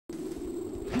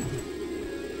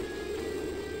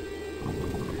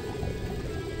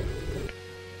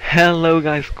Hello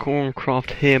guys,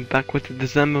 Corncraft here, back with the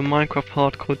December Minecraft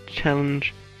Hardcore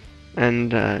Challenge,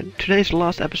 and today's the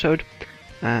last episode,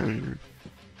 um,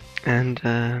 and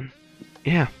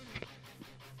yeah,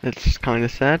 it's kind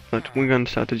of sad, but we're gonna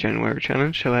start the January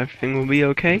challenge, so everything will be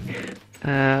okay.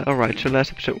 Alright, so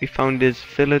last episode we found this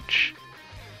village,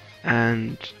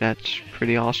 and that's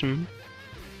pretty awesome,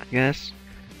 I guess,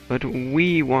 but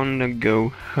we wanna go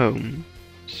home,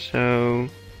 so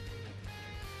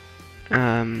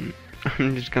I'm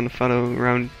just gonna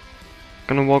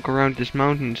walk around this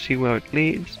mountain and see where it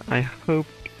leads. I hope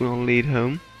it will lead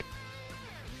home.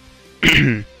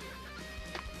 And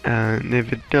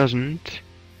if it doesn't,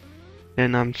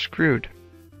 then I'm screwed.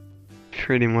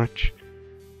 Pretty much.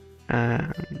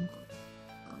 And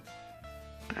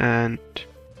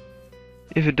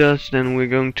if it does, then we're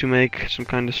going to make some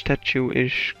kind of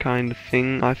statue-ish kind of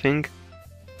thing, I think.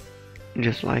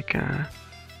 Just like,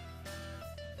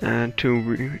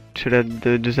 so that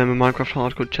the December Minecraft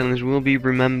Hardcore Challenge will be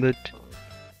remembered,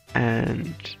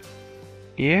 and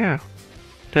yeah,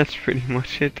 that's pretty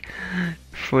much it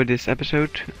for this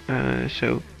episode.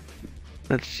 So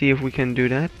let's see if we can do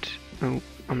that. Oh,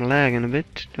 I'm lagging a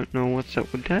bit. Don't know what's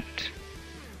up with that.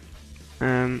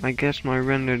 I guess my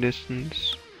render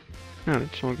distance. No,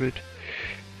 it's all good.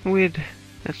 Weird.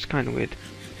 That's kind of weird,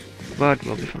 but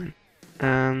we'll be fine.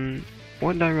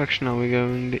 What direction are we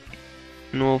going?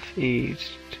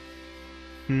 Northeast.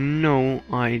 No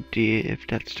idea if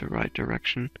that's the right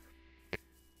direction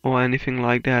or anything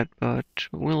like that, but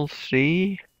we'll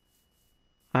see.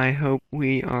 I hope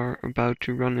we are about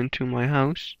to run into my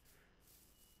house.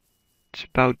 It's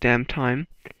about damn time.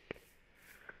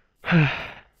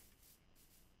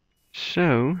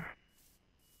 So,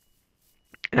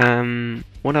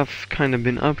 what I've kind of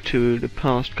been up to the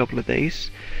past couple of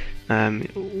days,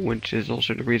 which is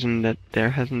also the reason that there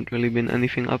hasn't really been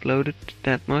anything uploaded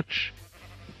that much,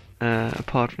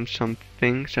 apart from some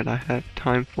things that I had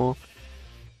time for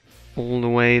all the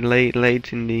way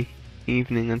late in the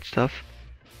evening and stuff.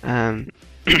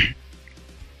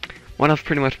 What I've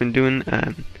pretty much been doing,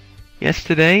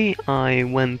 yesterday I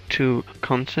went to a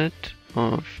concert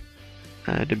of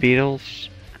the Beatles,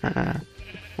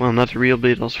 well, not the real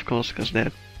Beatles of course, because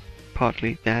they're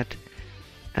partly dead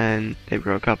and they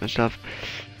broke up and stuff.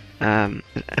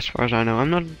 As far as I know, I'm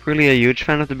not really a huge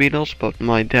fan of the Beatles, but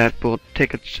my dad bought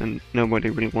tickets and nobody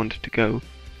really wanted to go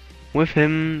with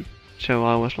him, so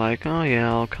I was like, oh yeah,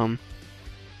 I'll come.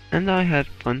 And I had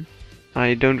fun.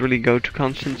 I don't really go to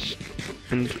concerts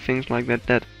and things like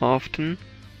that often,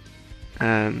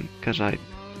 because I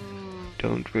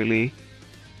don't really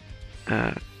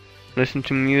listen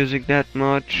to music that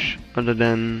much, other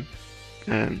than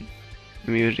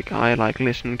music I like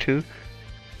listening to,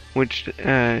 which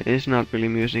is not really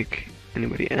music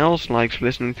anybody else likes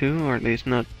listening to, or at least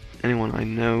not anyone I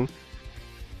know.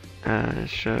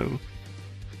 So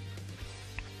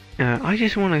I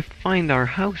just want to find our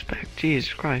house back.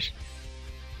 Jesus Christ,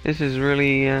 this is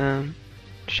really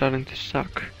starting to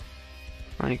suck.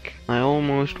 Like, I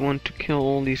almost want to kill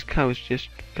all these cows just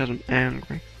because I'm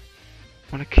angry.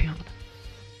 I want to kill them.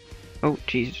 Oh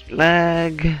Jesus,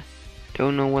 lag.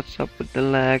 Don't know what's up with the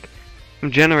lag.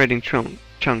 I'm generating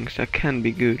chunks, that can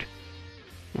be good.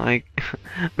 Like,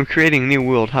 I'm creating a new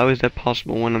world. How is that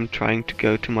possible when I'm trying to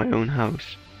go to my own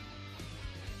house?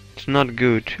 It's not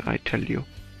good, I tell you.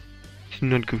 It's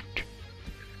not good.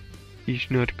 It's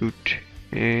not good.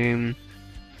 I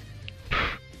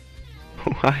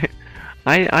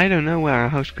don't know where our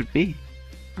house could be.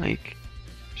 Like,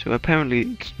 so apparently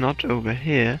it's not over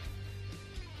here.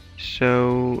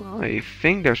 So I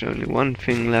think there's only one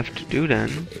thing left to do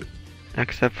then,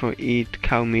 except for eat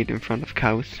cow meat in front of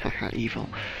cows. Evil.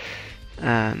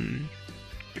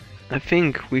 I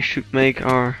think we should make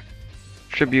our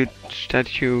tribute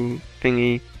statue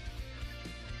thingy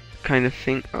kind of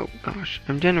thing. Oh gosh,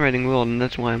 I'm generating world and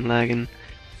that's why I'm lagging.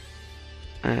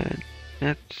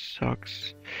 That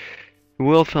sucks. The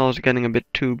world file is getting a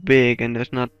bit too big and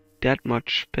there's not that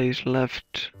much space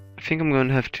left. I think I'm going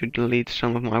to have to delete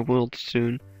some of my worlds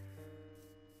soon,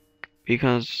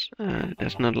 because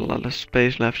there's not a lot of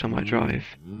space left on my drive.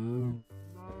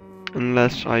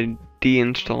 Unless I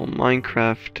deinstall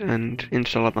Minecraft and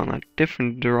install it on a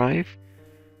different drive,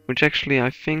 which actually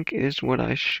I think is what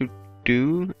I should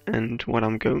do, and what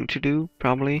I'm going to do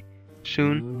probably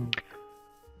soon.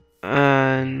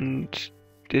 And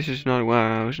this is not where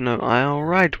I was. No,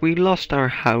 alright, we lost our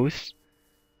house.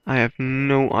 I have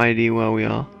no idea where we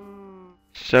are.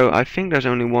 So I think there's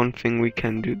only one thing we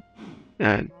can do.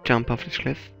 Jump off this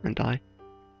cliff and die.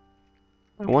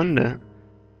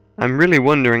 I'm really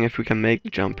wondering if we can make the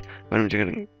jump, but I'm just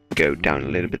gonna go down a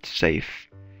little bit safe.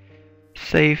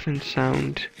 safe and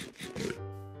sound.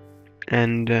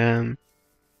 And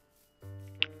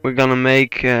we're gonna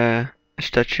make a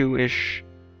statue-ish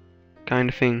kind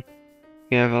of thing.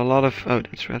 We have a lot of, oh,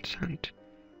 that's red sand.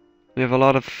 We have a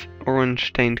lot of orange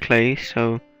stained clay,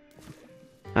 so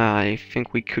I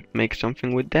think we could make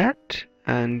something with that.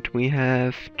 And we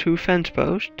have 2 fence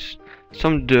posts,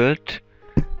 some dirt,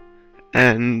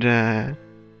 and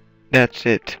that's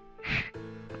it.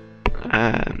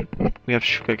 We have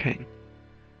sugarcane.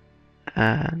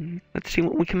 Let's see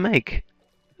what we can make.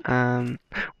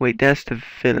 Wait, that's the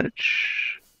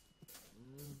village.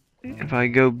 If I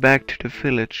go back to the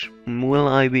village, will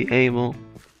I be able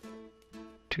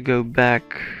to go back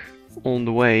all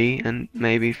the way and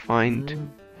maybe find...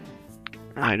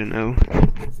 I don't know.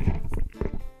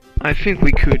 I think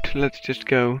we could. Let's just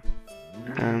go.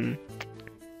 We're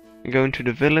going to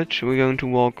the village. We're going to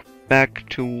walk back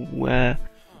to where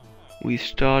we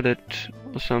started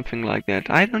or something like that.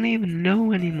 I don't even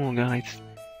know anymore, guys.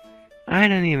 I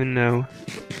don't even know.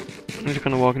 I'm just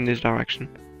gonna walk in this direction.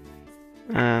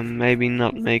 Maybe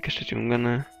not make a statue. I'm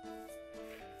gonna...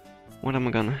 What am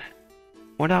I gonna...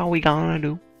 What are we gonna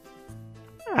do?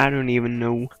 I don't even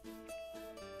know.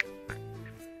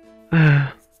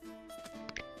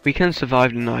 We can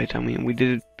survive the night. I mean, we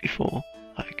did it before,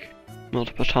 like,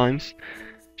 multiple times.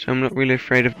 So I'm not really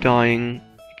afraid of dying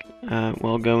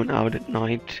while going out at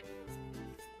night.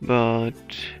 But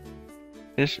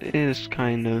this is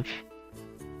kind of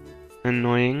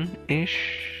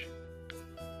annoying-ish.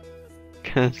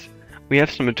 Because we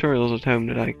have some materials at home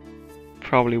that I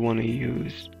probably want to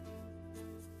use.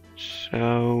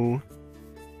 So,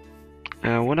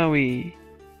 what are we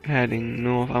heading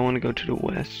north? I want to go to the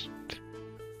west,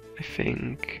 I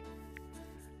think.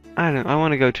 I don't know, I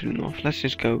want to go to the north. Let's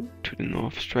just go to the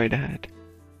north, straight ahead.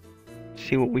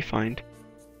 See what we find.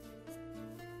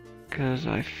 Because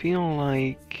I feel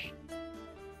like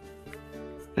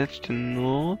that's the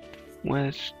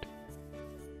northwest.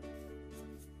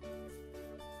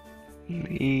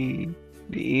 The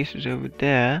east is over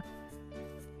there.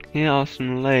 Here are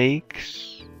some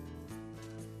lakes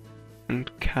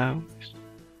and cows.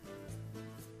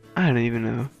 I don't even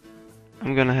know.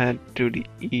 I'm gonna head to the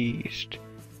east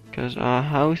because our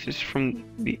house is from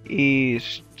the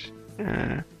east.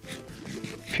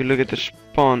 If you look at the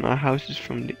spawn, our house is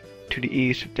from to the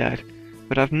east of that.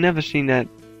 But I've never seen that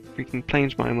freaking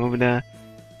plains biome over there.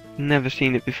 Never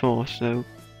seen it before, so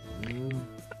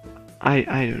I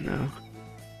don't know.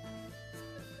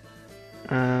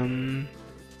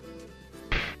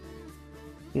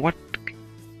 What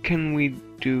can we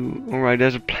do? Alright,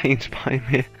 there's a plains biome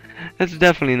here. That's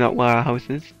definitely not where our house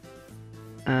is.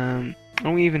 Are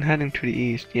we even heading to the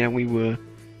east? Yeah, we were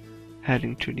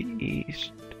heading to the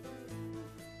east.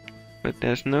 But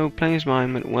there's no plains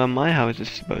biome where my house is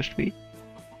supposed to be.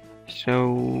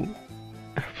 So...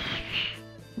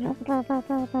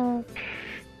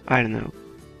 I don't know.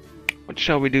 What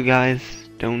shall we do, guys?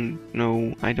 Don't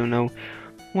know. I don't know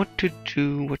what to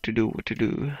do.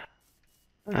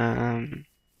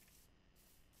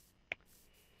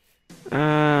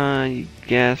 I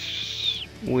guess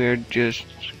we're just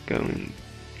going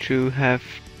to have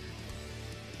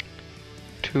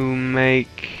to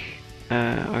make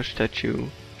our statue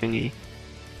thingy,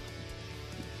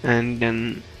 and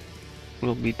then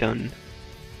we'll be done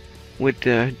with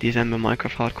the December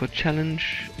Minecraft Hardcore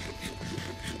Challenge,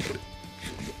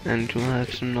 and we'll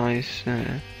have some nice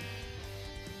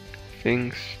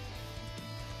things.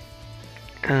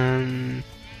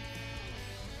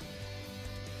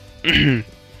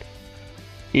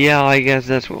 Yeah, I guess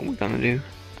that's what we're gonna do.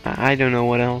 I don't know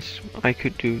what else I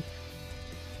could do.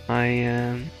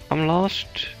 I'm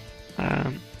lost.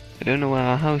 I don't know where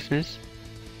our house is,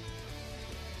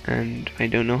 and I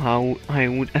don't know how I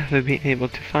would ever be able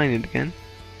to find it again.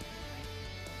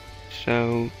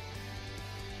 So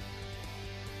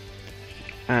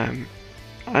I'm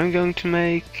going to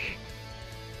make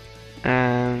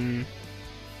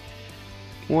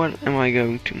what am I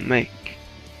going to make?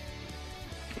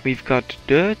 We've got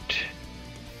dirt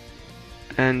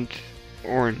and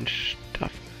orange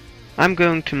stuff. I'm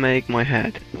going to make my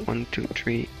head 1, 2,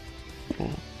 3, 4,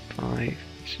 5,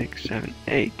 6, 7,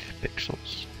 8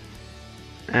 pixels.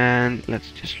 And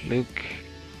let's just look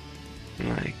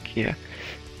like, yeah.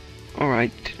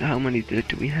 Alright, how many dirt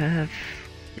do we have?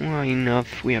 Well,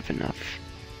 enough, we have enough.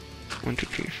 1, 2,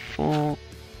 3, 4.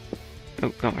 Oh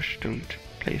gosh, don't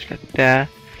place that there.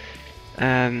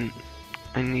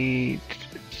 I need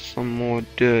some more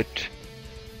dirt.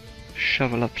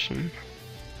 Shovel up some.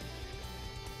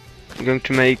 I'm going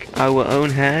to make our own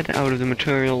head out of the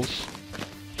materials.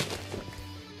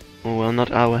 Oh well,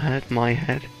 not our head, my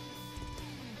head.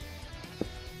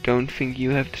 don't think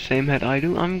you have the same head I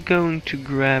do. I'm going to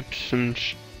grab some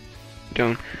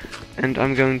stone, and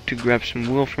I'm going to grab some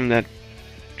wool from that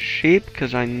sheep,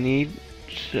 because I need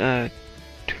 2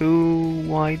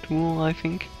 white wool, I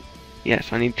think.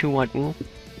 Yes, I need 2 white wool.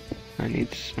 I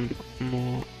need some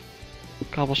more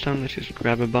cobblestone. Let's just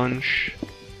grab a bunch.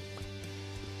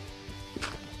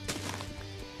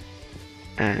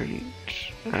 And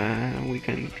we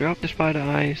can drop the spider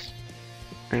eyes,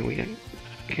 and we can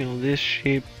kill this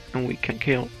sheep, and we can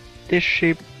kill this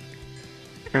sheep,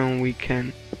 and we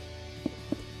can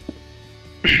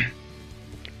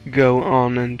go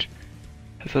on and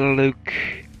have a look.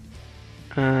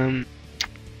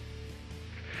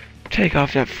 Take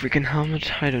off that freaking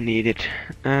helmet. I don't need it.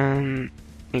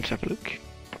 Let's have a look.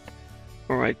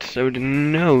 Alright, so the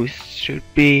nose should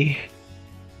be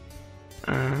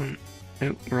oh,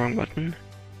 wrong button.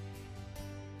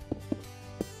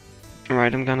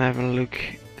 Alright, I'm gonna have a look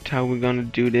at how we're gonna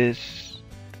do this.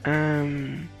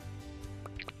 Don't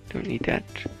need that.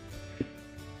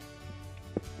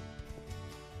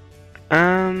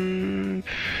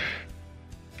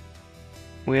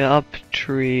 We're up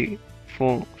 3,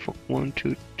 4, 1,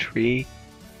 2, 3,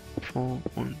 4,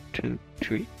 1, 2,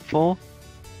 3, 4,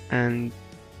 and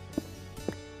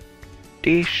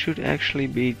these should actually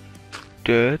be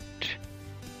dirt.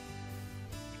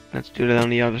 Let's do that on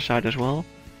the other side as well.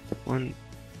 1,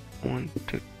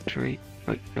 2, 3.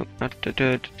 Wait, no, not the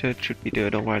dirt. Dirt should be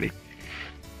dirt already.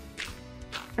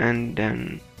 And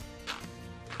then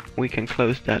we can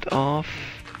close that off.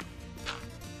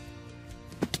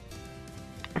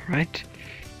 Alright.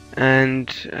 And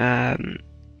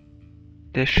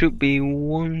there should be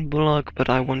 1 block, but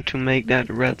I want to make that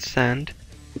red sand.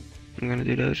 I'm gonna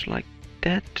do those like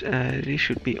that. These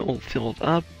should be all filled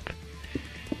up.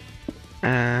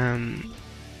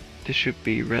 This should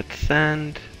be red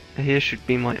sand. Here should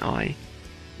be my eye.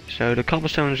 So the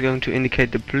cobblestone is going to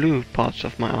indicate the blue parts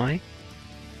of my eye,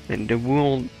 and the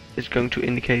wool is going to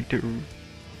indicate the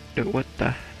what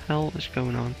the hell is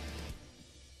going on?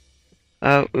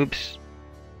 Oh, oops,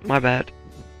 my bad.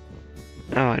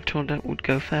 Oh, I thought that would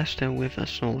go faster with a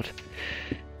sword.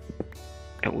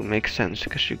 That would make sense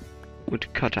because you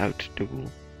would cut out the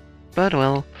wool. But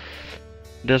well,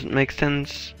 doesn't make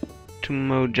sense to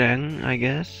Mojang, I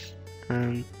guess.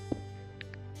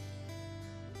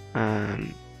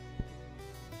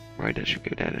 Right, that should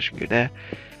go there, that should go there.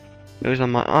 Those are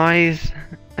my eyes,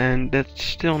 and that's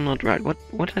still not right.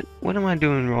 What am I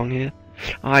doing wrong here?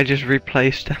 Oh, I just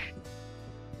replaced them.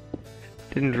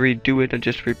 Didn't redo it, I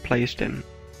just replaced them.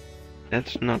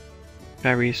 That's not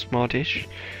very smartish.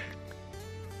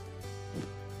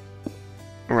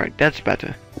 Alright, that's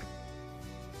better.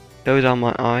 Those are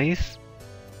my eyes.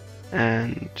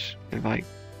 And if I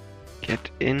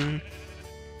get in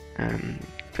and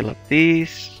fill up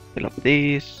these,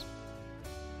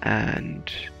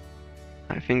 and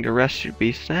I think the rest should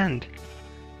be sand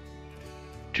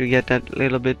to get that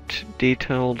little bit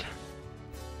detailed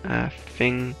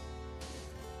thing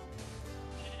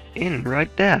in right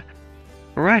there.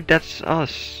 Right, that's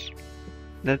us.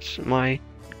 That's my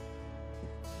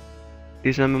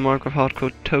December Minecraft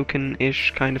hardcore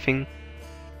token-ish kind of thing.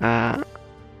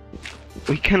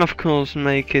 We can of course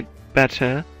make it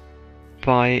better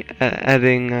by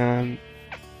adding,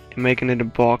 making it a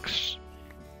box,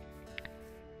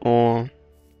 or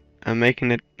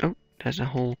making it. Oh, there's a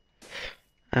hole.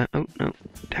 Oh no,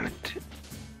 damn it!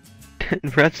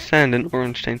 Red sand and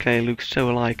orange stained clay look so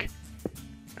alike.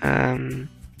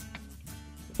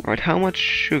 Right, how much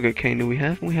sugar cane do we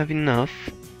have? We have enough.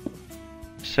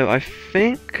 So I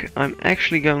think I'm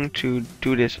actually going to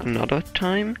do this another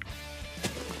time.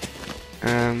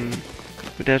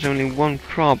 But there's only one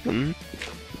problem,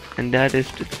 and that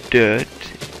is the dirt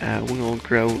will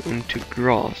grow into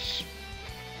grass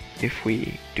if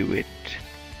we do it.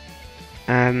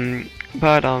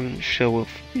 But I'm sure we'll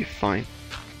be fine.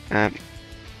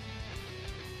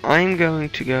 I'm going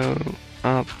to go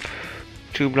up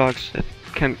 2 blocks that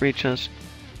can't reach us.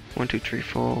 1, 2, 3,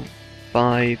 4,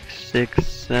 5, 6,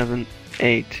 7,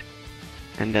 8,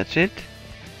 and that's it.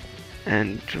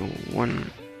 And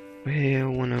 1 over here,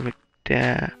 1 over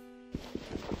there.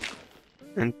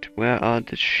 And where are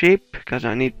the sheep? Because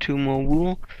I need 2 more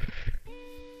wool.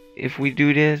 If we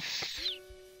do this,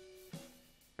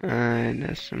 and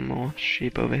there's some more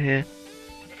sheep over here.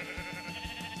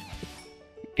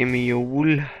 Give me your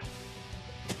wool.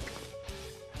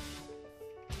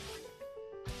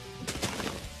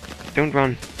 Don't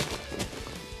run.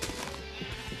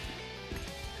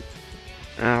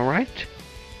 Alright.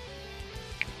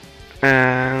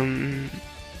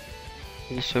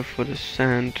 Also for the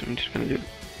sand, I'm just gonna do.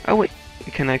 Oh wait,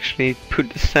 we can actually put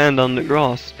the sand on the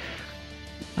grass.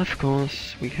 Of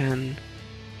course, we can.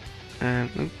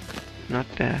 Oop, not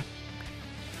there.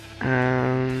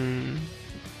 1,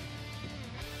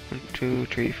 2,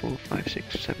 3, 4, 5,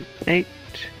 6, 7, 8.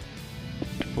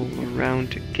 All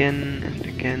around again and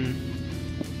again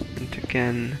and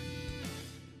again.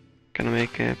 Gonna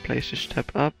make a place to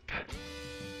step up.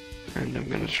 And I'm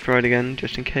gonna destroy it again,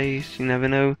 just in case, you never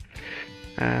know.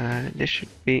 This should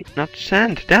be not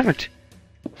sand, damn it!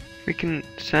 Freaking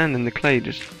sand and the clay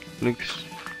just looks...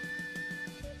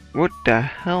 What the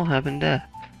hell happened there?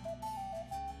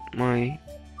 My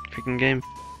freaking game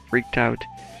freaked out.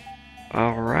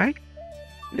 Alright,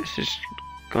 this is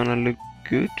gonna look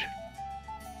good.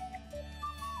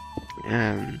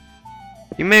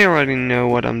 You may already know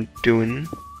what I'm doing,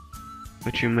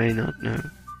 but you may not know.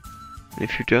 And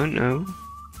if you don't know,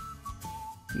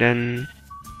 then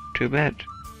too bad.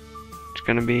 It's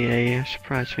gonna be a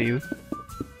surprise for you.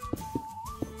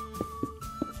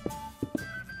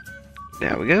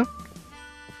 There we go.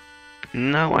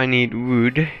 Now I need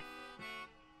wood.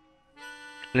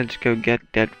 Let's go get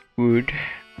that wood.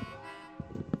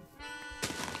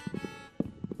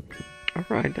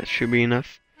 Alright, that should be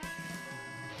enough.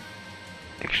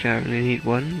 Actually, I only need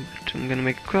one, but I'm gonna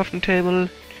make a crafting table.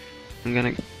 I'm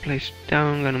gonna place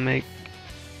down, I'm gonna make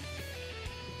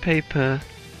paper.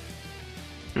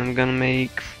 And I'm gonna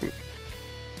make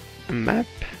a map.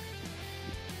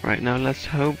 Right, now let's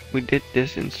hope we did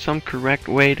this in some correct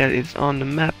way that it's on the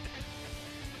map.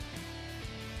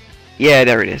 Yeah,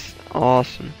 there it is.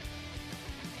 Awesome.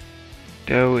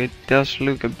 Though it does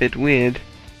look a bit weird.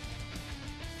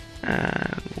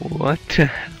 What the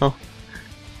hell?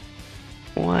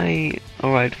 Why?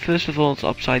 Alright, first of all it's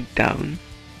upside down.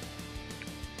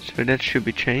 So that should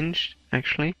be changed,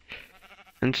 actually.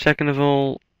 And second of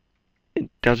all, it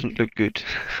doesn't look good.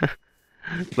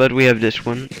 But we have this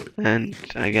one, and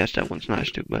I guess that one's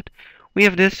nice too, but we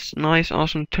have this nice,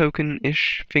 awesome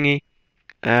token-ish thingy.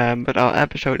 But our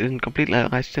episode isn't complete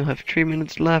yet. I still have 3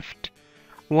 minutes left.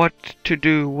 What to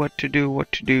do, what to do,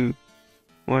 what to do.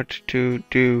 What to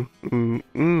do. Ooh,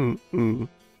 ooh, ooh,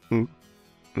 ooh,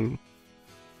 ooh,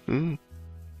 ooh.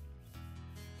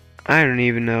 I don't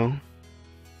even know.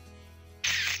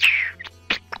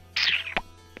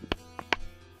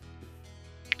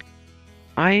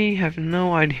 I have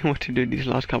no idea what to do these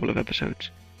last couple of episodes.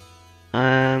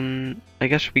 I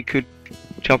guess we could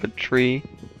chop a tree.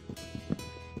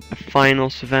 A final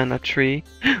savannah tree.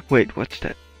 Wait, what's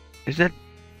that? Is that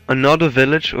another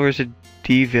village or is it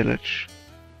the village?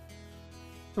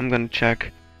 I'm gonna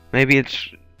check. Maybe it's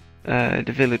the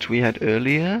village we had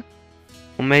earlier.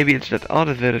 Or maybe it's that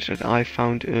other village that I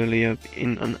found earlier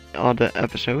in another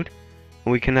episode.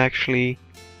 We can actually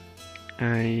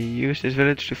use this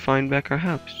village to find back our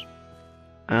house.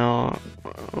 Oh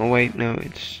wait, no,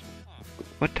 it's...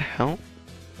 What the hell?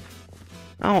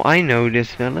 Oh, I know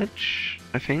this village,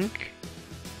 I think.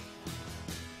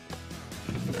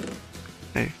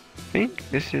 I think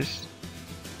this is...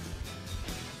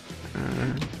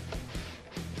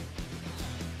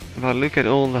 if I look at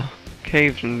all the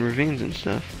caves and ravines and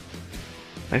stuff,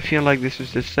 I feel like this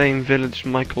is the same village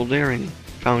Micheal Deering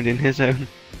found in his own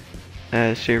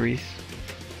series.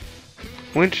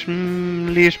 Which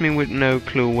leaves me with no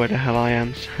clue where the hell I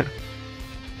am, so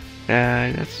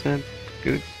that's a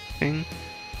good thing,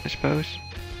 I suppose.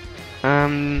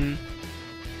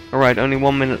 Alright, only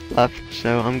 1 minute left,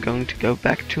 so I'm going to go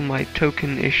back to my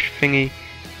token-ish thingy.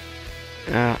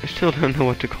 I still don't know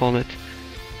what to call it.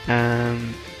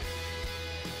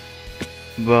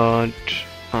 But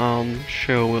I'm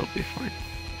sure we'll be fine.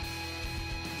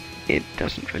 It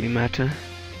doesn't really matter.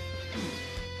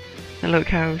 Hello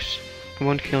cows, I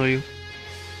won't kill you.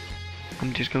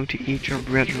 I'm just going to eat your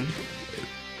brethren.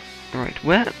 Alright,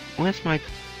 where's my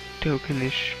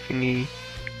tokenish thingy?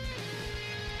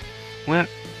 Where?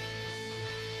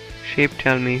 Sheep,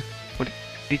 tell me. What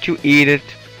did you eat it?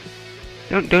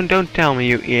 Don't tell me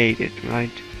you ate it,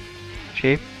 right?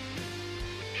 Sheep?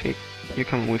 Sheep, you're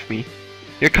coming with me.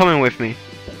 You're coming with me.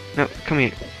 No, come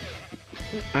here.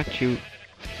 Not you.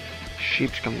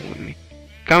 Sheep's coming with me.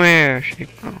 Come here, sheep.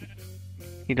 Oh.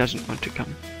 He doesn't want to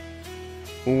come.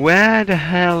 Where the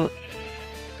hell?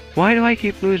 Why do I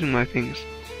keep losing my things?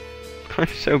 I'm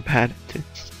so bad at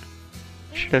this.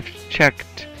 Should have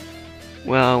checked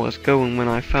where I was going when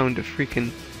I found the freaking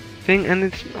thing, and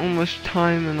it's almost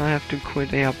time and I have to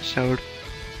quit the episode.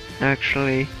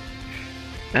 Actually.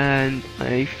 And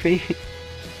I think...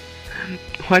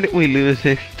 Why did we lose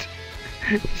it?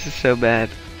 This is so bad.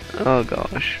 Oh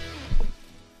gosh.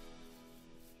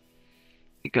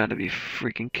 You gotta be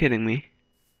freaking kidding me.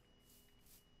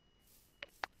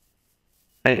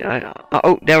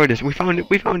 Oh, there it is. We found it.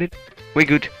 We found it. We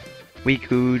good. We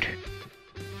good.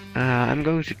 I'm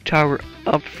going to tower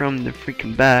up from the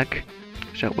freaking back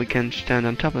so we can stand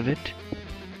on top of it.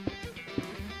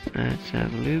 Let's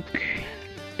have a look.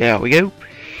 There we go.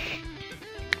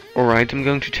 Alright, I'm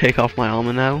going to take off my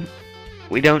armor now.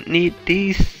 We don't need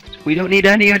these. We don't need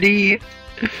any of these.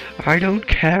 I don't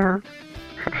care.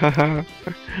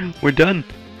 We're done.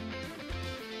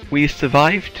 We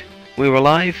survived. We were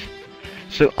alive.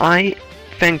 So I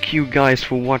thank you guys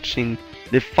for watching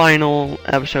the final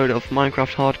episode of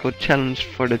Minecraft Hardcore Challenge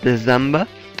for the December.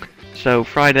 So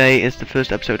Friday is the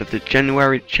first episode of the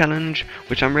January challenge,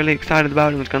 which I'm really excited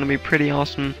about, and it's gonna be pretty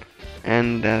awesome,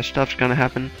 and stuff's gonna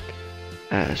happen.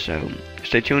 So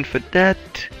stay tuned for that.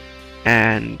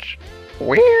 And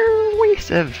we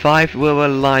survived, we were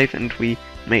alive, and we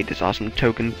made this awesome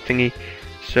token thingy.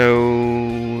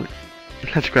 So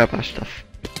let's grab our stuff.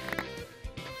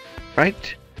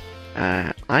 Right?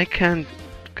 I can't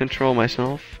control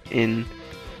myself in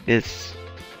this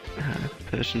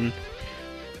person,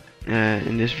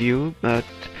 in this view, but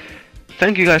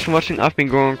thank you guys for watching. I've been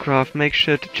Gorencraft. Make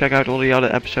sure to check out all the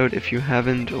other episodes if you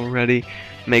haven't already.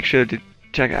 Make sure to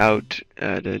check out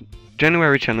the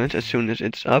January challenge as soon as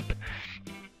it's up.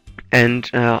 And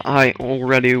I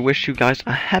already wish you guys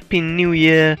a happy new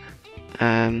year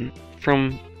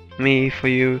from me for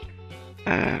you.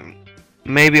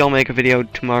 Maybe I'll make a video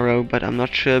tomorrow, but I'm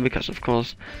not sure because of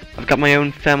course I've got my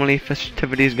own family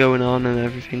festivities going on and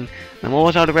everything. I'm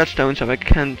always out of redstone, so I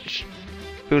can't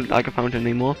do like a fountain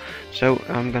anymore, so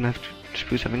I'm gonna have to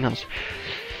spruce something else.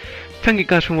 Thank you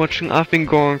guys for watching. I've been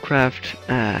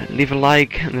Gorencraft. Leave a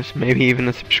like and maybe even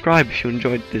a subscribe if you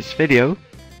enjoyed this video.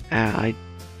 I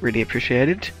really appreciate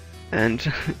it, and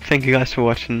thank you guys for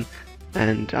watching.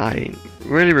 And I'm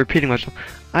really repeating myself.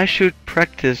 I should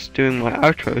practice doing my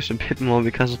outros a bit more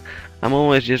because I'm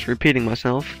always just repeating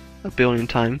myself a billion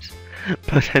times.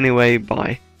 But anyway,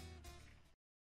 bye.